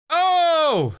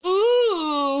go. Ooh.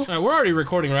 All right, we're already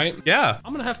recording, right? Yeah.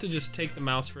 I'm gonna have to just take the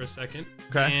mouse for a second.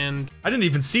 Okay. And I didn't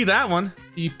even see that one.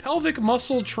 the pelvic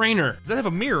muscle trainer. Does that have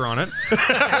a mirror on it?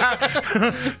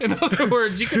 In other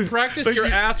words, you can practice Like your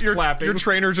ass clapping. Your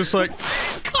trainer's just like,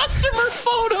 Customer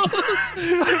photos.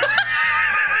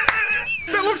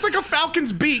 that looks like a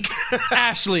falcon's beak.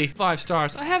 Ashley, 5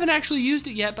 stars. I haven't actually used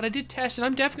it yet, but I did test it.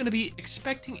 I'm definitely gonna be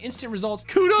expecting instant results.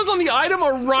 Kudos on the item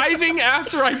arriving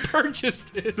after I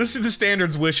purchased it. This is the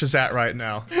standards Wish is at right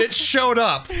now. It showed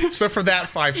up, so for that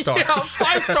 5 stars. Yeah,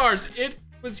 5 stars. It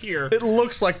was here. It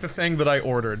looks like the thing that I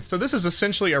ordered. So this is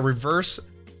essentially a reverse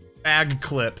bag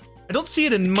clip. I don't see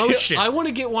it in motion. I want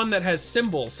to get one that has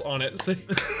symbols on it. So ding,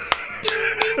 ding,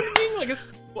 ding, like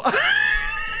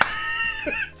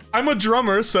I'm a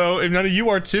drummer, so if none of you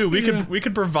are too, we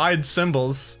could provide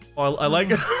symbols. Well, I like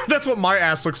that's what my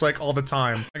ass looks like all the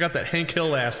time. I got that Hank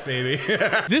Hill ass, baby.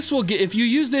 This will get, if you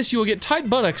use this, you will get tight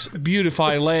buttocks,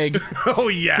 beautify leg. Oh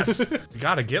yes. You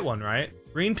gotta get one, right?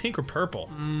 Green, pink, or purple?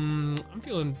 I'm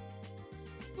feeling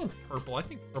purple. I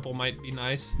think purple might be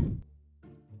nice.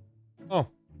 Oh,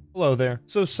 hello there.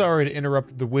 So sorry to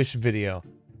interrupt the Wish video,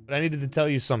 but I needed to tell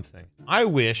you something. I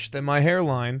wish that my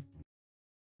hairline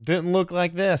didn't look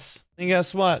like this. And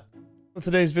guess what? With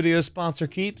today's video sponsor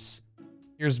Keeps,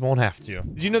 yours won't have to.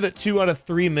 Did you know that 2 out of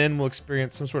 3 men will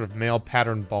experience some sort of male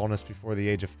pattern baldness before the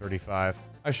age of 35?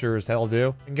 I sure as hell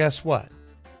do. And guess what?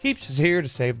 Keeps is here to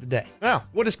save the day. Now,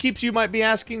 what is Keeps, you might be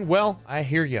asking? Well, I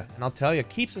hear you, and I'll tell you,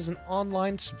 Keeps is an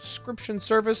online subscription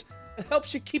service that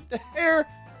helps you keep the hair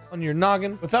on your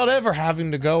noggin without ever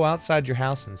having to go outside your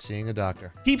house and seeing a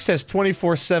doctor. Keeps has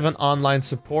 24/7 online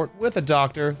support with a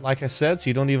doctor, like I said, so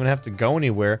you don't even have to go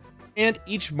anywhere. And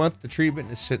each month the treatment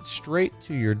is sent straight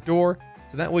to your door,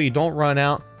 so that way you don't run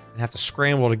out and have to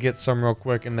scramble to get some real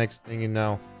quick, and next thing you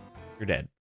know, you're dead.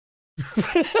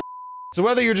 So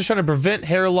whether you're just trying to prevent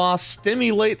hair loss,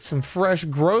 stimulate some fresh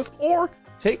growth, or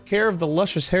take care of the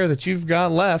luscious hair that you've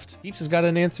got left, Keeps has got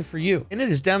an answer for you. And it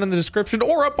is down in the description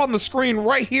or up on the screen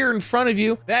right here in front of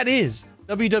you. That is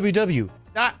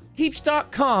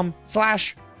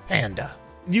www.keeps.com/panda.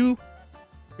 You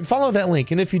can follow that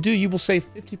link, and if you do, you will save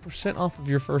 50% off of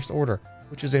your first order,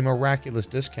 which is a miraculous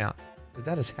discount, because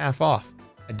that is half off.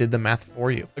 I did the math for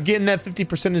you. Again, that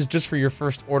 50% is just for your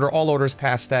first order. All orders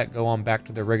past that go on back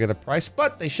to their regular price,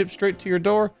 but they ship straight to your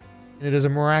door. And it is a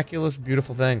miraculous,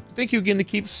 beautiful thing. Thank you again to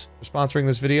Keeps for sponsoring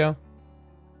this video.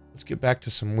 Let's get back to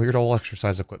some weird old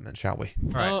exercise equipment, shall we?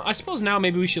 All right. I suppose now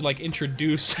maybe we should like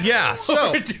introduce. Yeah,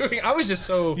 so what we're doing. I was just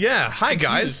so. Yeah, hi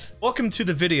guys. Welcome to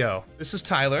the video. This is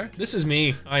Tyler. This is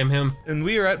me. I am him. And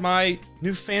we are at my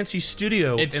new fancy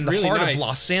studio in the really heart nice. of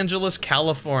Los Angeles,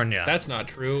 California. That's not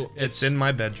true. It's in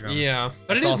my bedroom. Yeah,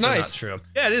 but It's it is also nice. Not true.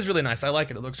 Yeah, it is really nice. I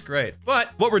like it. It looks great. But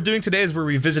what we're doing today is we're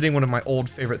revisiting one of my old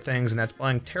favorite things, and that's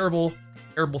buying terrible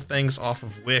things off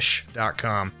of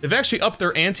wish.com. They've actually upped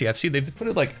their ante. I've seen they've put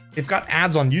it like they've got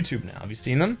ads on YouTube now. Have you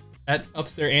seen them? That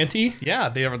ups their ante? Yeah,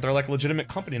 they're like a legitimate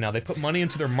company now. They put money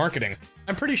into their marketing.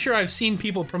 I'm pretty sure I've seen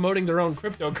people promoting their own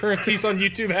cryptocurrencies on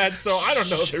YouTube ads, so I don't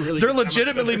know if they're really. They're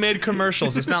legitimately made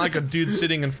commercials. It's not like a dude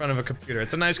sitting in front of a computer.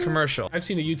 It's a nice commercial. I've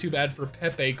seen a YouTube ad for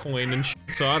Pepe coin and shit,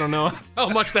 so I don't know how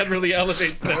much that really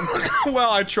elevates them. Well,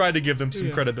 I tried to give them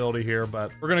some credibility here, but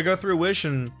we're gonna go through Wish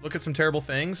and look at some terrible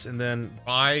things and then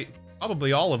buy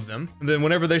probably all of them. And then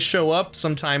whenever they show up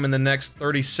sometime in the next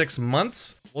 36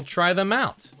 months, we'll try them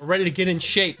out. We're ready to get in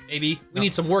shape, baby. We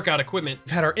need some workout equipment.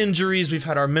 We've had our injuries, we've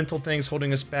had our mental things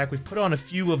holding us back. We've put on a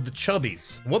few of the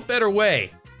chubbies. What better way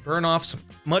to burn off some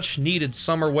much needed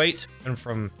summer weight than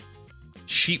from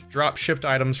cheap drop shipped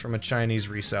items from a Chinese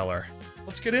reseller?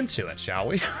 Let's get into it, shall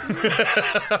we?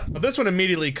 Well, this one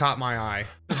immediately caught my eye.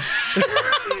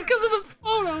 Because of the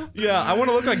photo. Yeah, I want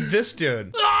to look like this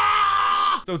dude.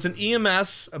 So it's an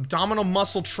EMS, abdominal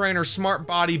muscle trainer, smart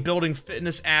body, building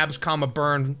fitness, abs,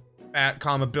 burn fat,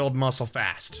 build muscle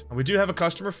fast. We do have a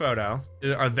customer photo.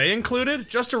 Are they included?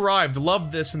 Just arrived,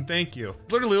 love this and thank you.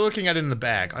 Literally looking at it in the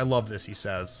bag. I love this, he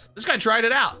says. This guy tried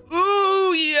it out.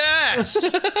 Ooh,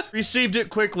 yes! Received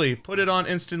it quickly, put it on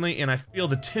instantly, and I feel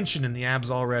the tension in the abs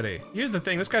already. Here's the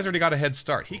thing, this guy's already got a head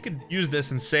start. He could use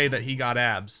this and say that he got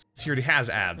abs. He already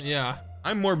has abs. Yeah.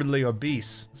 I'm morbidly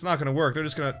obese. It's not gonna work. They're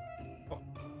just gonna...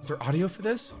 Is there audio for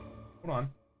this? Hold on.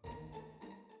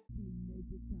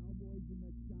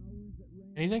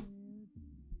 Anything?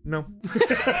 No.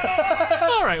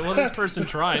 All right, well, this person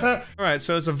tried. All right,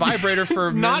 so it's a vibrator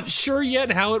for men. Not sure yet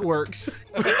how it works.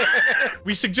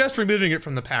 We suggest removing it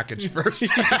from the package first.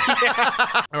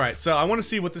 Yeah. All right, so I want to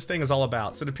see what this thing is all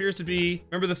about. So it appears to be,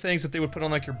 remember the things that they would put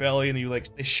on like your belly and you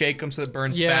like, they shake them so it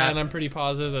burns fat? Yeah, and I'm pretty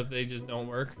positive that they just don't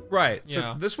work. Right, so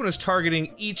Yeah. this one is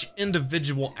targeting each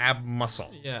individual ab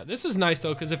muscle. Yeah, this is nice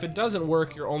though, because if it doesn't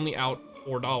work, you're only out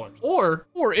 $4.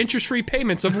 Or interest-free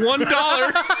payments of $1.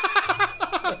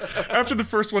 After the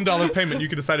first $1 payment, you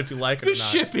can decide if you like it or The not.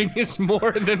 shipping is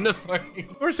more than the fucking...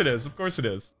 Of course it is, of course it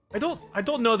is. I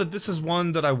don't know that this is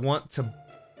one that I want to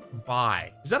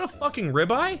buy. Is that a fucking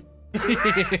ribeye?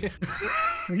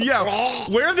 Yeah,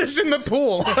 wear this in the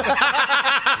pool.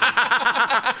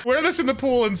 Wear this in the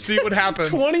pool and see what happens.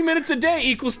 20 minutes a day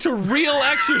equals to real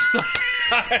exercise.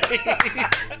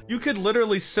 You could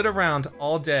literally sit around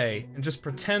all day and just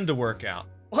pretend to work out.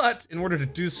 But in order to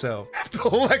do so, you have to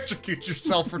electrocute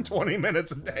yourself for 20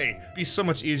 minutes a day. It'd be so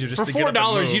much easier just For to get up and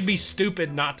 $4, move. you'd be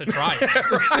stupid not to try it.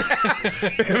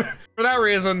 For that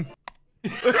reason. The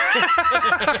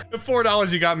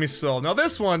 $4 you got me sold. Now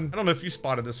this one, I don't know if you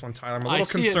spotted this one, Tyler. I'm a little I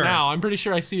see concerned. it now. I'm pretty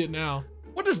sure I see it now.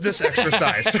 What does this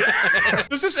exercise?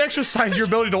 Does this exercise your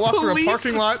ability to walk through a Police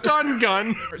parking lot? stun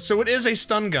gun. So it is a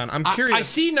stun gun. I'm curious. I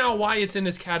see now why it's in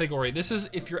this category. This is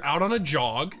if you're out on a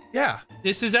jog. Yeah,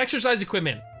 This is exercise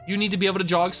equipment. You need to be able to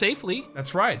jog safely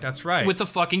that's right. That's right. with a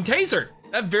fucking taser.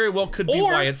 that very well could be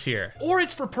Or- why it's here. Or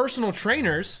it's for personal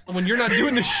trainers. And when you're not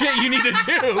doing the shit you need to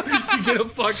do, you get a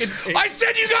fucking taser. I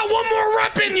said you got one more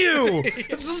rep in you.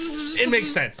 It makes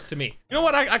sense to me. You know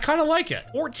what? I kind of like it.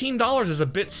 $14 is a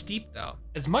bit steep though.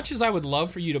 As much as I would love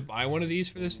for you to buy one of these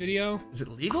for this video, Is it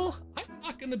legal? I'm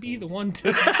not gonna be the one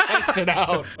to test it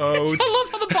out. Oh. I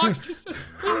love how the box just says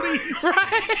police.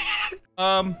 Right.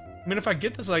 I mean, if I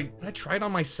get this, like, can I try it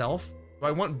on myself? Do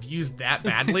I want views that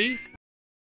badly?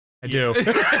 I do.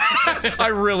 I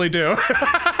really do.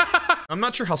 I'm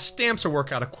not sure how stamps are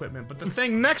workout equipment, but the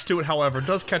thing next to it, however,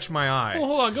 does catch my eye. Well,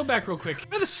 hold on, go back real quick.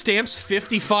 Are the stamps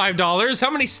 $55?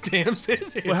 How many stamps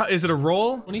is it? Well, is it a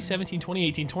roll? 2017,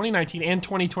 2018, 2019, and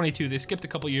 2022. They skipped a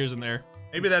couple years in there.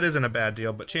 Maybe that isn't a bad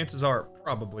deal, but chances are it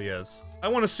probably is. I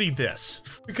want to see this,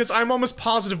 because I'm almost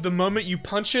positive the moment you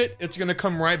punch it, it's gonna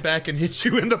come right back and hit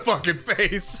you in the fucking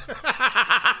face.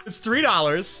 It's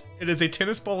 $3. It is a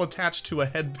tennis ball attached to a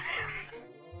headband.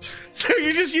 So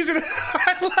you're just using it.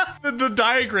 I love the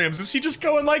diagrams. Is he just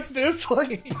going like this?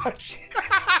 Like punch?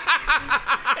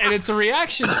 And it's a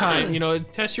reaction time, you know,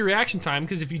 test your reaction time,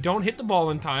 because if you don't hit the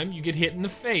ball in time, you get hit in the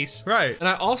face. Right. And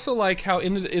I also like how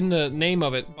in the name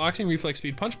of it, boxing reflex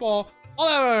speed punch ball, all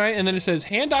that, all right, and then it says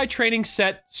hand-eye training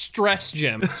set stress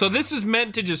gym. So this is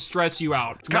meant to just stress you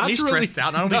out. It's got me stressed out,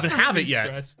 and I don't even have it yet.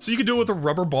 Stress. So you could do it with a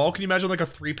rubber ball. Can you imagine like a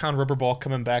 3-pound rubber ball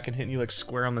coming back and hitting you like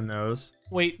square on the nose?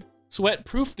 Wait,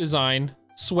 sweat-proof design,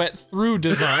 sweat-through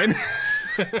design.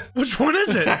 Which one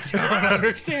is it? I don't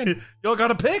understand. Y'all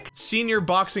got a pick? Senior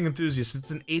boxing enthusiast.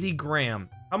 It's an 80 gram.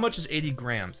 How much is 80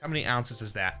 grams? How many ounces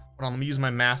is that? Hold on, let me use my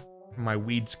math and my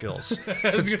weed skills. I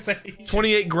was gonna say.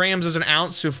 28 grams is an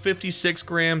ounce, so 56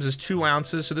 grams is 2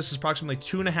 ounces. So this is approximately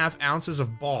 2.5 ounces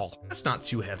of ball. That's not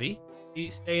too heavy.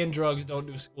 Stay in drugs, don't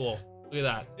do school. Look at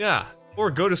that. Yeah.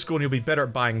 Or go to school and you'll be better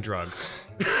at buying drugs.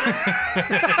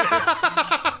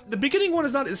 The beginning one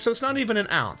is not, so it's not even an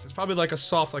ounce. It's probably like a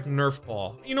soft, like Nerf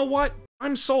ball. You know what?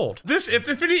 I'm sold. This,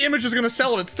 if any image is gonna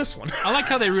sell it, it's this one. I like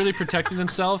how they really protected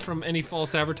themselves from any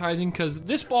false advertising, because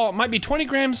this ball might be 20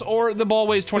 grams or the ball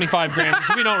weighs 25 grams.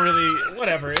 We don't really,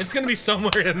 whatever. It's gonna be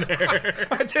somewhere in there.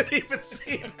 I didn't even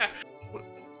see that.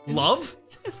 Love?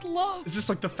 It says love. Is this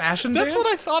like the fashion That's band?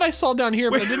 what I thought I saw down here,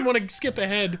 but I didn't want to skip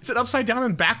ahead. Is it upside down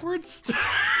and backwards?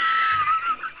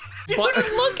 Dude, look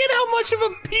at how much of a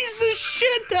piece of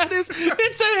shit that is.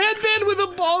 It's a headband with a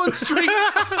ball and string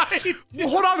tied. Well,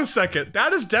 hold on a second.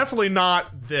 That is definitely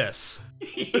not this.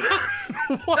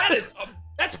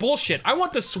 That's bullshit. I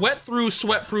want the sweat-through,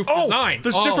 sweat-proof Oh, design.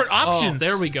 there's different options.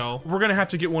 There we go. We're gonna have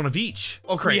to get one of each.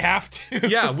 Okay. We have to.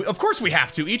 Yeah, of course we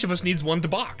have to. Each of us needs one to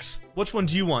box. Which one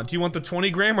do you want? Do you want the 20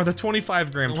 gram or the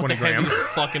 25 gram I want 20 the gram? heaviest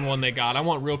fucking one they got. I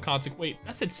want real consequence. Wait,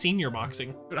 that said senior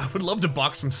boxing. I would love to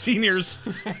box some seniors.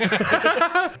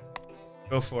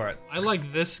 Go for it. I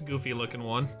like this goofy looking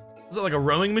one. Is it like a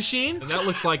rowing machine? That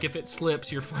looks like if it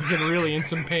slips, you're fucking really in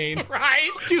some pain. Right?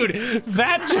 Dude,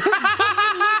 that just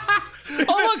doesn't look...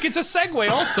 Oh look, it's a Segway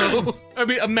also. I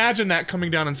mean, imagine that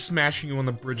coming down and smashing you on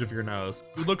the bridge of your nose.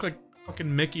 You look like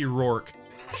fucking Mickey Rourke.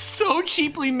 So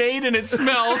cheaply made and it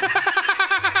smells.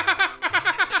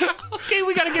 Okay,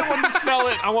 we gotta get one to smell. smell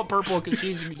it. I want purple because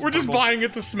she's. We're just buying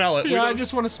it to smell it. Yeah, I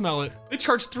just want to smell it. They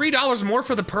charge $3 more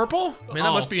for the purple? Man,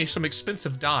 that must be some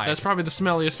expensive dye. That's probably the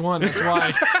smelliest one. That's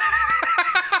why.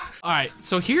 All right,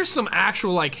 so here's some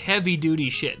actual like heavy duty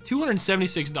shit.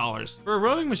 $276 for a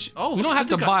rowing machine. Oh, we don't have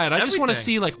to buy it. I just want to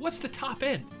see like what's the top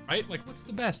end, right? Like what's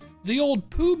the best? The old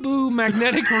Poo Boo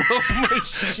magnetic row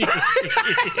machine.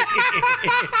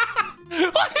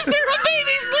 Why is there a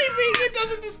baby sleeping? It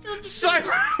doesn't disturb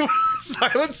the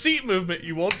silent seat movement.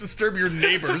 You won't disturb your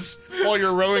neighbors while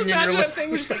you're rowing in your that thing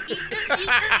was like.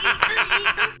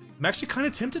 I'm actually kind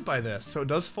of tempted by this. So it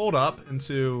does fold up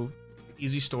into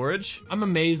easy storage. I'm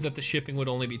amazed that the shipping would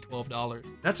only be $12.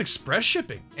 That's express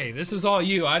shipping. Hey, this is all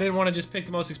you. I didn't want to just pick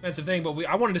the most expensive thing, but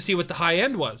I wanted to see what the high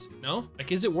end was. No,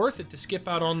 like, is it worth it to skip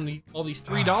out on all these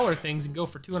 $3 things and go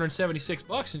for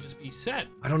 $276 and just be set?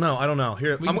 I don't know.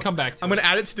 Here, we can come back to it. I'm gonna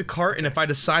add it to the cart, and if I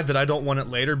decide that I don't want it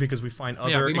later because we find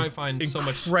other we might find so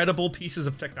much incredible pieces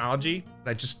of technology that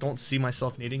I just don't see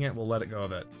myself needing it, we'll let it go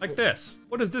of it. Like this.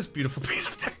 What is this beautiful piece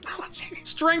of technology?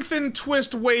 Strengthen,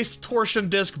 twist, waist, torsion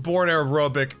disc, board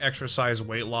aerobic, exercise,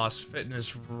 weight loss,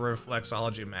 fitness,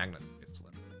 reflexology, magnet.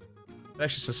 It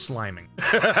actually says sliming.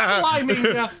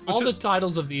 Sliming, yeah. All the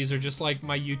titles of these are just like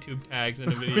my YouTube tags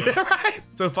in a video. Right.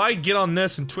 So if I get on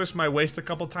this and twist my waist a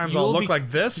couple times, I'll look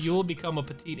like this? You will become a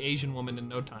petite Asian woman in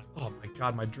no time. Oh my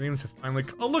God, my dreams have finally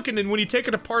come. Oh look, and then when you take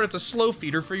it apart, it's a slow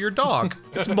feeder for your dog.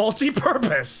 It's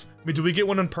multi-purpose. I mean, do we get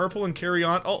one in purple and carry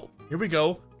on? Oh, here we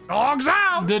go. Dogs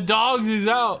out! The dogs is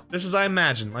out. This is, I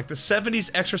imagine, like the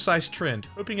 70s exercise trend,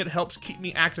 hoping it helps keep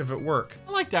me active at work.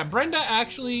 I like that. Brenda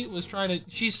actually was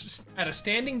she's at a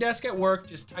standing desk at work,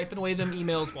 just typing away them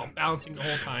emails while bouncing the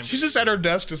whole time. She's just at her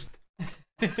desk, just...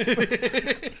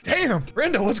 Damn,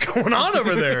 Brenda, what's going on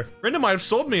over there? Brenda might have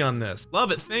sold me on this.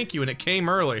 Love it, thank you, and it came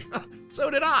early. So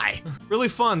did I. Really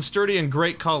fun, sturdy, and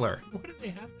great color. What did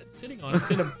they have that sitting on?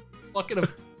 It's in a bucket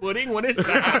of pudding? What is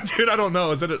that? Dude, I don't know.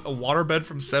 Is it a waterbed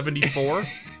from 74?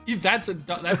 That's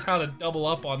how to double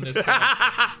up on this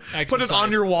Put it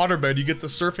on your waterbed. You get the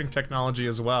surfing technology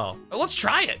as well. Let's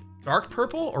try it. Dark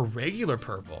purple or regular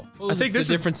purple? Well, I think this is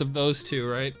the difference of those two,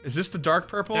 right? Is this the dark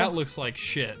purple? That looks like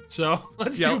shit. So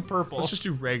let's do purple. Let's just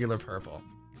do regular purple.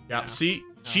 Yeah. See,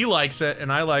 she likes it,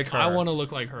 and I like her. I want to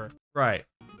look like her. Right.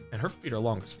 And her feet are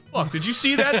long as fuck. Did you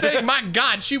see that thing? My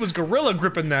God, she was gorilla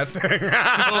gripping that thing.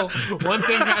 Well, one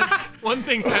thing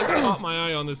has caught my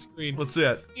eye on the screen. What's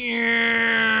it?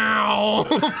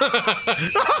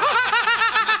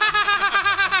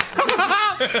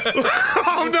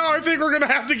 Oh no, I think we're gonna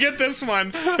have to get this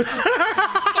one.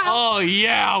 Oh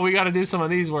yeah, we gotta do some of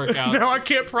these workouts. No, I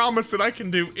can't promise that I can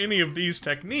do any of these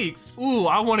techniques. Ooh,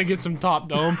 I wanna get some top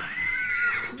dome.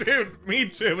 Dude, me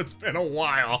too. It's been a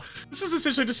while. This is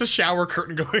essentially just a shower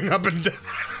curtain going up and down.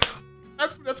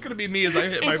 That's gonna be me as I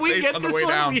hit my face on the way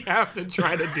down. We have to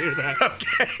try to do that.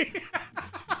 Okay.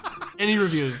 Any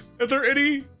reviews? Are there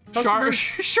any customers?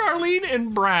 Charlene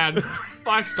and Brad.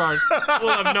 5 stars.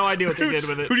 We'll have no idea what they did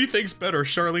with it. Who do you think's better,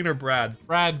 Charlene or Brad?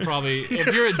 Brad, probably.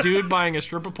 If you're a dude buying a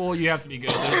stripper pole, you have to be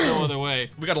good. There's no other way.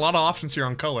 We got a lot of options here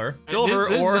on color. Silver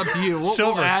this or is up to you.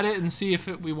 silver. We'll add it and see if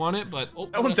we want it, but...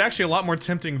 that one's actually a lot more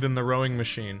tempting than the rowing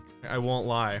machine. I won't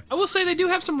lie. I will say they do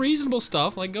have some reasonable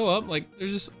stuff. Like, go up. Like,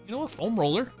 there's just, a foam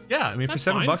roller. Yeah, I mean, for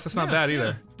 $7, that's not bad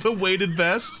either. Yeah. The weighted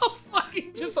vest. Oh,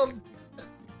 fucking just a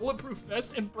bulletproof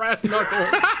vest and brass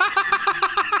knuckles.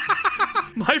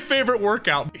 My favorite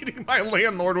workout, beating my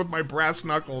landlord with my brass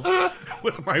knuckles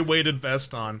with my weighted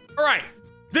vest on. All right,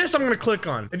 this I'm gonna click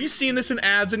on. Have you seen this in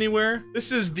ads anywhere?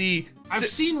 This is the... I've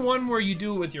seen one where you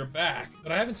do it with your back,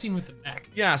 but I haven't seen with the neck.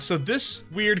 Yeah, so this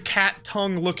weird cat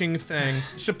tongue looking thing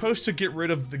is supposed to get rid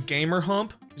of the gamer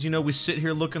hump. Because we sit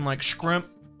here looking like shrimp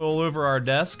all over our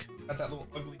desk. Got that little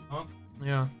ugly hump.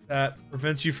 Yeah. That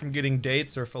prevents you from getting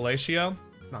dates or fellatio.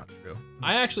 Not true.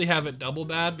 I actually have it double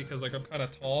bad because I'm kind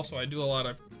of tall, so I do a lot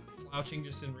of slouching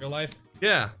just in real life.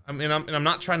 Yeah, I'm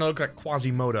not trying to look like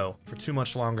Quasimodo for too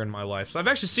much longer in my life. So I've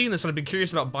actually seen this and I've been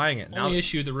curious about buying it. Only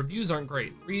issue, the reviews aren't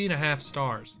great. 3.5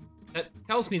 stars. That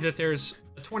tells me that there's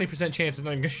a 20% chance it's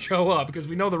not going to show up because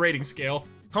we know the rating scale.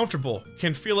 Comfortable.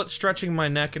 Can feel it stretching my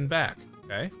neck and back.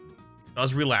 Okay.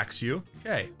 Does relax you.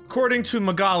 Okay. According to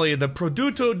Magali, the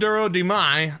producto duro di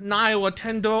mai, no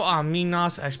atendo a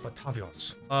minas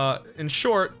expectativos. In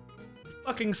short,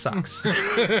 fucking sucks.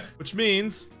 Which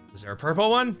means, is there a purple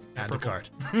one? Add to cart.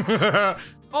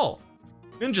 Oh,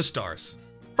 ninja stars.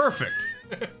 Perfect.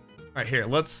 All right, here,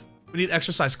 we need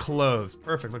exercise clothes.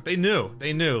 Perfect. Look, they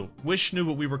knew. Wish knew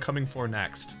what we were coming for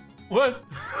next. What?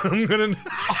 I'm gonna...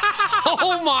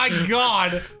 Oh my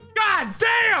God. God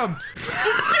damn! Dude,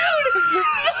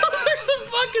 those are some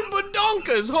fucking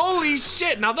badonkas. Holy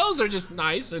shit. Now those are just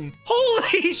nice and...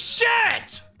 Holy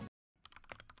shit!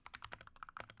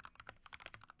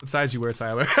 What size you wear,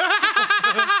 Tyler?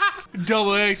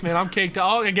 Double X, man. I'm caked.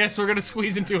 Oh, I guess we're gonna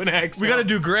squeeze into an X. We gotta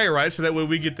do gray, right? So that way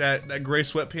we get that gray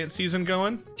sweatpants season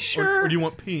going? Sure. Or do you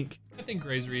want pink? I think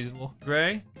gray's reasonable.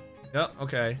 Gray? Yep,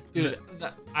 okay. Dude,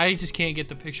 I just can't get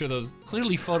the picture of those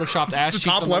clearly photoshopped ass cheeks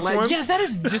top on the left leg. ones? Yeah, that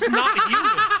is just not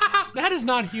human. That is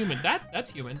not human.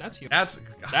 That's human. That's human. That's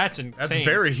insane. That's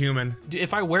very human.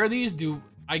 If I wear these, do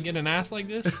I get an ass like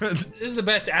this? This is the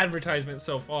best advertisement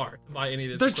so far to buy any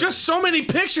of this. There's just so many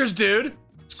pictures, dude.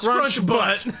 Scrunch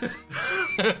butt.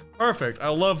 Perfect. I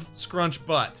love scrunch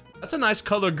butt. That's a nice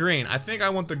color green. I think I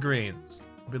want the greens.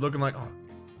 I'll be looking like, oh.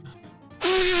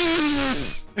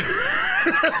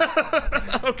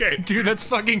 Okay. Dude, that's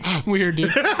fucking weird,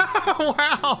 dude.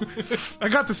 Wow. I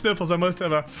got the sniffles. I must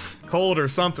have a cold or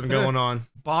something going on.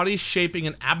 Body shaping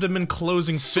and abdomen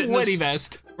closing fitness. Sweaty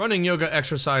vest. Running, yoga,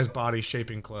 exercise, body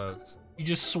shaping clothes. You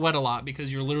just sweat a lot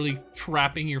because you're literally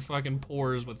trapping your fucking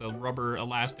pores with a rubber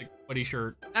elastic sweaty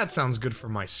shirt. That sounds good for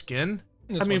my skin.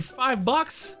 This I mean, one-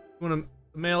 $5? You want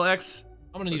a male X?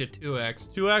 I'm gonna need a 2X.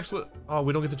 2X? What? Oh,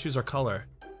 we don't get to choose our color.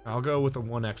 I'll go with a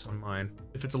 1X on mine.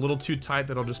 If it's a little too tight,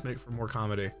 that'll just make for more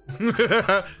comedy.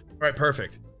 All right,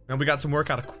 perfect. Now we got some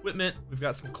workout equipment. We've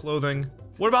got some clothing.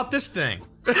 What about this thing?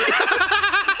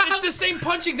 It's the same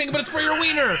punching thing, but it's for your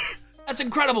wiener. That's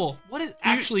incredible. What is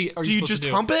actually are do you you supposed just to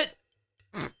do? hump it?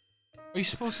 Are you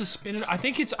supposed to spin it? I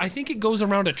think it goes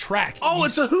around a track. Oh,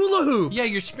 it's a hula hoop. Yeah,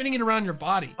 you're spinning it around your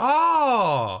body.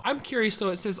 Oh. I'm curious though.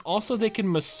 It says also they can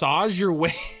massage your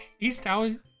waist. How?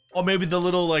 Oh, maybe the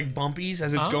little like bumpies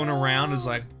as it's going around is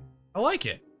like, I like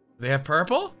it. They have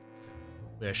purple?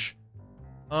 Wish.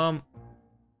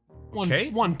 Okay.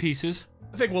 One pieces.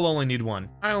 I think we'll only need one.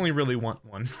 I only really want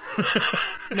one.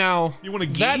 Now, You want a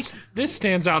gi? This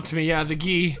stands out to me. Yeah, the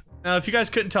gi. Now, if you guys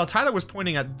couldn't tell, Tyler was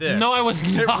pointing at this. No, I was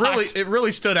not. It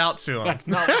really stood out to him. That's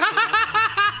not.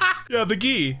 Yeah, the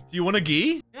gi. Do you want a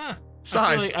gi? Yeah.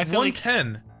 Size I feel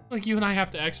 110. like you and I have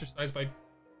to exercise by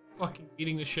fucking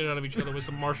beating the shit out of each other with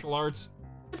some martial arts.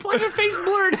 Why is your face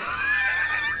blurred?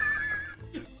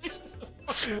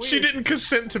 She didn't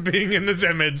consent to being in this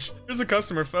image. Here's a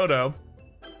customer photo.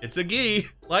 It's a gi.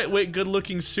 Lightweight,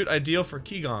 good-looking suit ideal for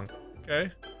Qigong.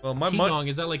 Okay. Well, my Qigong,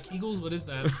 is that like Kegels? What is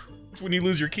that? It's when you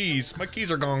lose your keys. My keys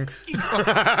are gone.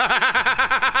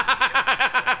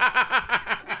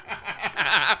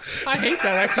 I hate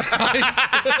that exercise.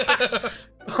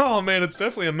 Oh man, it's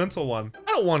definitely a mental one.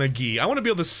 I don't want a gi. I want to be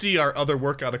able to see our other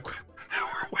workout equipment that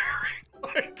we're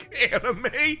wearing. Like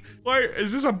anime? Why,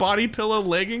 is this a body pillow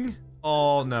legging?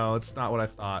 Oh no, it's not what I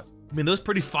thought. I mean, those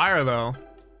pretty fire though.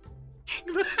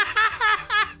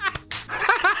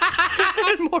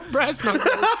 And more brass knuckles.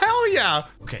 Hell yeah.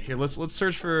 Okay, here, let's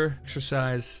search for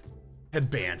exercise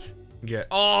headband. Get.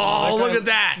 Oh, look at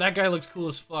that. That guy looks cool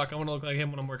as fuck. I want to look like him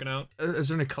when I'm working out. Is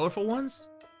there any colorful ones?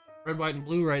 Red, white, and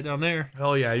blue right down there.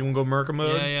 Hell yeah, you want to go Merca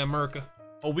mode? Yeah, Merca.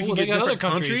 Oh, we Oh, can they get got different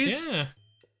other countries? Yeah.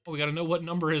 Oh, we gotta know what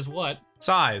number is what.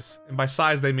 Size. And by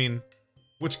size, they mean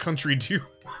which country do you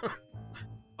want?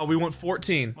 Oh, we want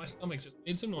 14. My stomach just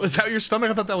made some noise. Was that your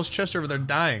stomach? I thought that was Chester over there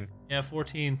dying. Yeah,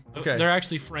 14. Okay. They're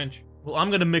actually French. Well,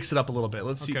 I'm gonna mix it up a little bit.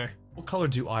 Let's see. Okay. What color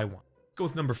do I want? Let's go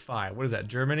with number 5. What is that,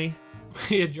 Germany?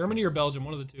 Yeah, Germany or Belgium,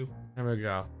 one of the two. There we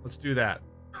go. Let's do that.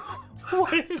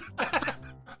 What is that?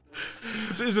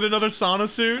 Is it another sauna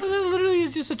suit? It literally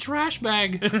is just a trash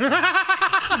bag. Go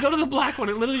to the black one.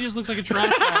 It literally just looks like a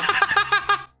trash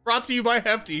bag. Brought to you by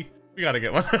Hefty. We gotta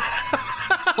get one.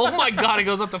 Oh my god, it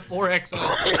goes up to 4XL.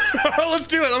 Let's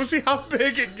do it. Let me see how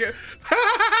big it gets.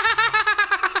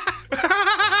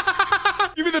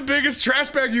 Give me the biggest trash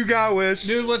bag you got, Wish.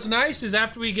 Dude, what's nice is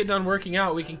after we get done working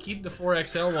out, we can keep the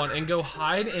 4XL one and go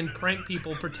hide and prank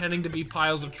people pretending to be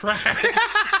piles of trash.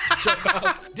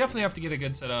 Definitely have to get a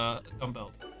good set of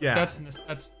dumbbells. Yeah. That's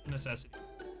a necessity.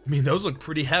 I mean, those look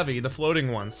pretty heavy, the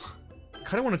floating ones. I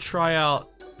kind of want to try out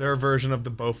their version of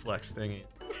the Bowflex thingy.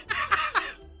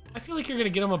 I feel like you're gonna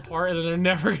get them apart and then they're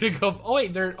never gonna go. Oh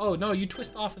wait, oh no, you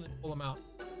twist off and then pull them out.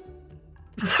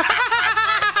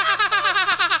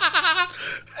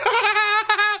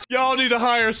 Y'all need to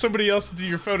hire somebody else to do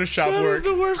your Photoshop That work. is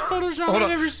the worst Photoshop Hold I've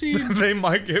on. ever seen. They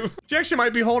might give. She actually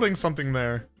might be holding something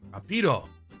there. Rapido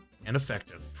and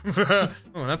effective. Oh,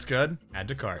 that's good. Add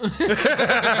to cart.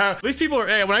 At least people are.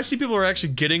 Hey, when I see people are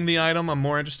actually getting the item, I'm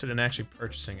more interested in actually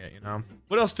purchasing it. You know.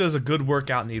 What else does a good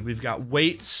workout need? We've got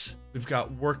weights. We've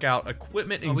got workout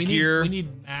equipment and gear. We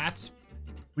need mats.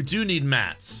 We do need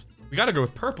mats. We got to go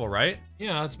with purple, right?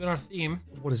 Yeah, that's been our theme.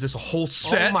 What is this? A whole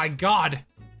set? Oh my god.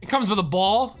 It comes with a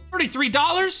ball.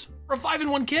 $33? For a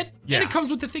 5-in-1 kit? Yeah. And it comes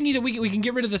with the thingy that we can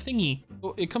get rid of the thingy.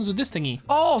 Oh, it comes with this thingy.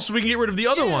 Oh, so we can get rid of the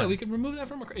other one. We can remove that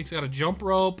from our... It's got a jump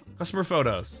rope. Customer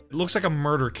photos. It looks like a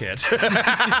murder kit.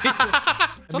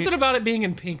 Something about it being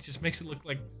in pink just makes it look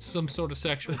like some sort of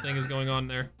sexual thing is going on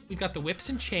there. We got the whips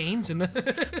and chains and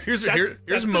the... Here's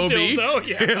that's Moby. The dildo,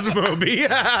 yeah. Here's Moby. All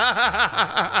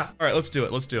right, let's do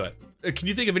it. Let's do it. Can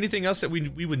you think of anything else that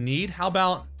we would need? How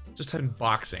about just having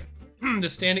boxing? The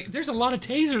standing... There's a lot of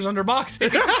tasers under boxing.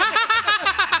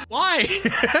 Why?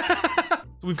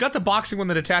 We've got the boxing one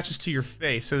that attaches to your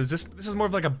face. So this is more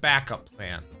of like a backup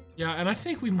plan. Yeah, and I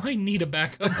think we might need a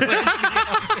backup plan, to be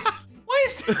honest. Why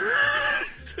is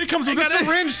It comes with a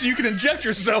syringe so you can inject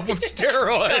yourself with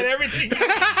steroids. Got everything.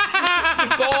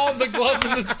 The ball, the gloves,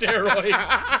 and the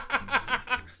steroids.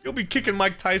 You'll be kicking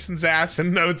Mike Tyson's ass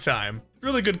in no time.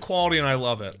 Really good quality and I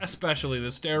love it. Especially the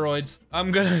steroids.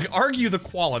 I'm gonna argue the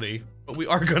quality, but we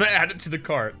are gonna add it to the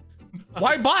cart.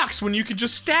 Why box when you could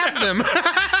just stab them?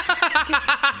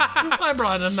 I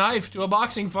brought a knife to a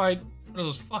boxing fight. What are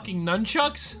those fucking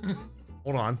nunchucks?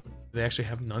 Hold on. Do they actually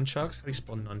have nunchucks? How do you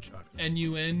spell nunchucks?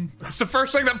 N-U-N. That's the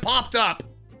first thing that popped up.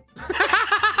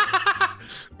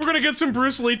 We're gonna get some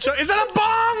Bruce Lee chuck. Is that a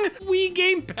bong? Wii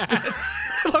gamepad.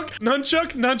 Look,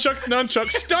 nunchuck,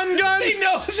 stun gun, They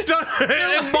know. stun,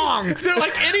 and bong. They're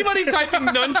like, anybody typing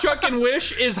nunchuck and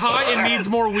wish is high and needs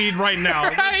more weed right now.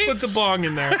 Right? Put the bong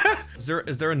in there. Is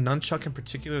there a nunchuck in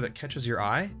particular that catches your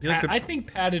eye? Do you like I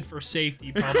think padded for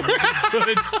safety probably would be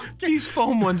good. These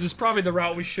foam ones is probably the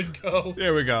route we should go.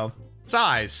 There we go.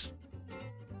 Size.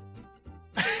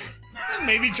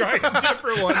 Maybe try a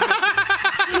different one.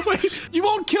 Wait, you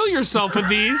won't kill yourself with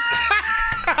these.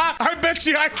 I bet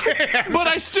you I can. But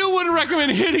I still wouldn't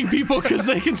recommend hitting people because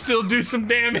they can still do some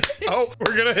damage. Oh,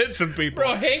 we're gonna hit some people.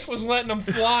 Bro, Hank was letting them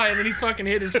fly and then he fucking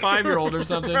hit his 5-year-old or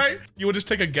something. Right? You would just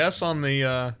take a guess on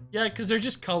the, Yeah, because they're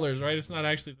just colors, right? It's not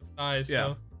actually the size,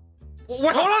 Yeah. so.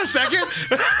 Wait, hold on a second.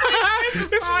 It's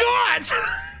It's size. not!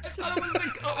 I thought it was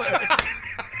the color.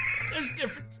 There's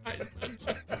different size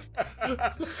nunchucks.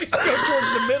 Let's just go towards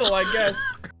the middle, I guess.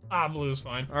 Ah, blue's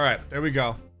fine. All right, there we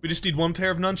go. We just need one pair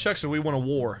of nunchucks or we want a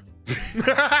war.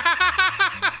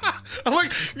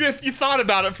 Look, you thought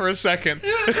about it for a second.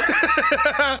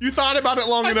 You thought about it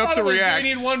long enough to react.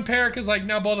 We need one pair because like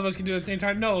now both of us can do it at the same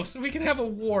time. No, so we can have a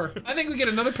war. I think we get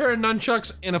another pair of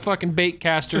nunchucks and a fucking bait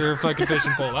caster or fucking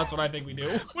fishing pole. That's what I think we do.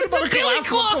 What about a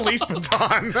collapsible police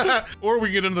baton? Or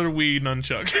we get another Wii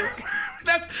nunchuck.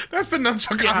 That's the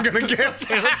nunchuck I'm gonna get.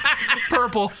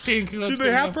 Purple, pink. Do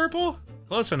they have purple?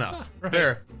 Close enough. Right.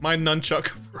 There, my nunchuck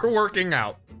for working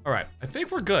out. All right, I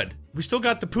think we're good. We still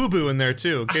got the Poo Boo in there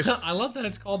too. In case I love that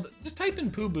it's called. Just type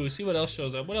in Poo Boo, see what else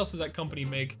shows up. What else does that company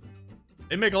make?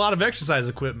 they make a lot of exercise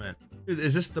equipment.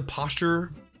 Is this the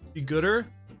posture be gooder?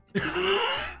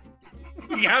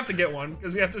 We have to get one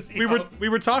because we have to see. We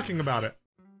were talking about it.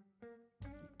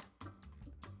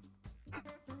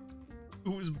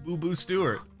 Who's Boo Boo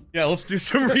Stewart? Yeah, let's do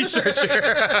some research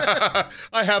here.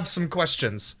 I have some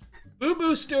questions. Boo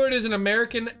Boo Stewart is an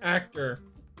American actor,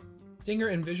 singer,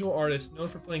 and visual artist known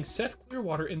for playing Seth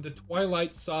Clearwater in the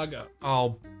Twilight Saga.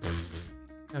 Oh,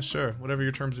 yeah, sure. Whatever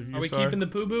your terms of use Are we keeping the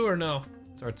Poo Boo or no?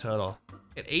 It's our total.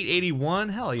 At 881,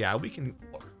 hell yeah, we can.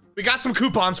 We got some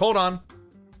coupons. Hold on.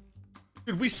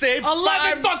 Dude, we saved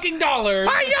 $11 fucking dollars.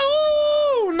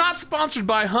 Hi-yo! Not sponsored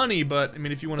by Honey, but I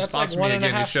mean, if you want to That's like sponsor me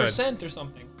again, you should. 1.5% or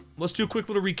something. Let's do a quick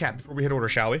little recap before we hit order,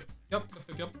 shall we? Yep.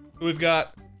 So we've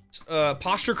got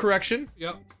posture correction,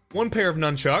 Yep. one pair of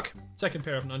nunchuck, Second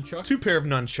pair of nunchuck. two pair of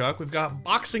nunchuck. We've got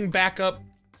boxing backup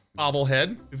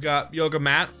bobblehead. We've got yoga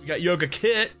mat. We've got yoga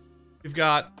kit. We've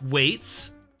got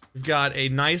weights. We've got a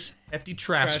nice hefty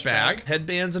trash bag.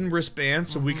 Headbands and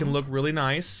wristbands so we can look really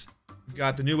nice. We've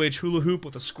got the new age hula hoop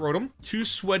with a scrotum. 2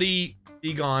 sweaty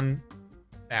Egon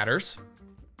batters.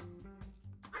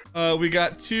 We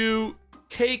got 2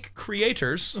 cake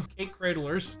creators. Cake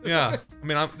cradlers. Yeah, I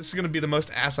mean, this is gonna be the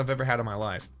most ass I've ever had in my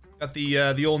life. Got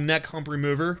the old neck hump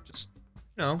remover. Just,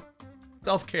 you know,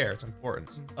 self-care. It's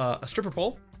important. A stripper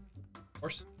pole. Of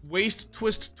course. Waist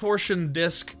twist torsion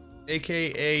disc,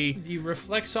 aka. The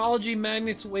Reflexology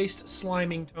Magnets Waist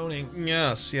Sliming Toning.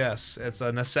 Yes, it's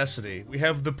a necessity. We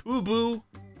have the Poo Boo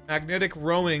magnetic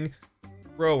rowing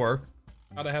rower.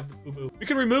 Gotta have the Poo Boo. We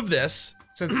can remove this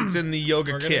since it's in the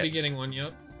yoga We're kit. gonna be getting one,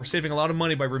 yep. We're saving a lot of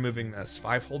money by removing this.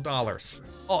 $5 whole.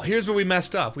 Oh, here's where we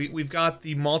messed up. We've got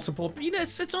the multiple. You know,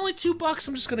 it's only $2.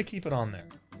 I'm just gonna keep it on there.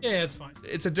 Yeah, it's fine.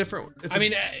 It's a different. I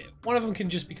mean, one of them can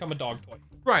just become a dog toy.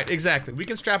 Right, exactly. We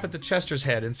can strap it to Chester's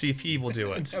head and see if he will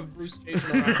do And it. have Bruce chase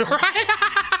him around.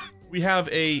 Right? We have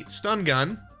a stun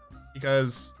gun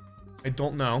because I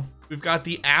don't know. We've got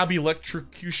the ab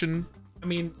electrocution I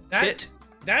mean, Kit.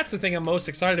 that's the thing I'm most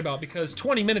excited about, because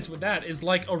 20 minutes with that is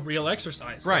like a real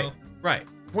exercise. Right, So. right.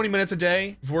 20 minutes a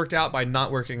day, you've worked out by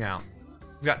not working out.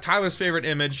 We've got Tyler's favorite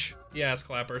image. Yeah, ass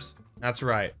clappers. That's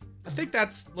right. I think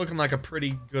that's looking like a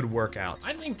pretty good workout.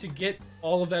 I think to get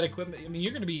all of that equipment, I mean,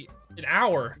 you're going to be an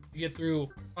hour to get through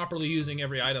properly using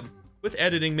every item. With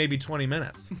editing, maybe 20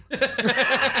 minutes.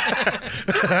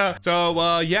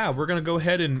 So, yeah, we're going to go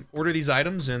ahead and order these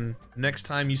items, and next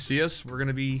time you see us, we're going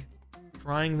to be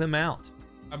trying them out.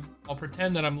 I'll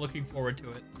pretend that I'm looking forward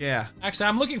to it. Yeah. Actually,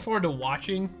 I'm looking forward to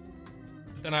watching,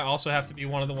 but then I also have to be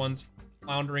one of the ones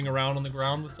floundering around on the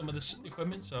ground with some of this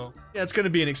equipment, so. Yeah, it's going to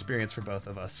be an experience for both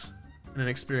of us, and an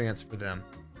experience for them.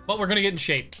 But we're going to get in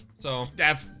shape, so.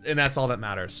 That's all that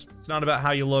matters. It's not about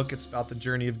how you look, it's about the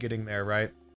journey of getting there,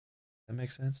 right? That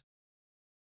makes sense?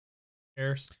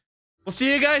 Cheers. We'll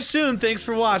see you guys soon. Thanks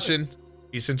for watching.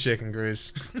 Peace and chicken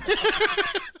grease.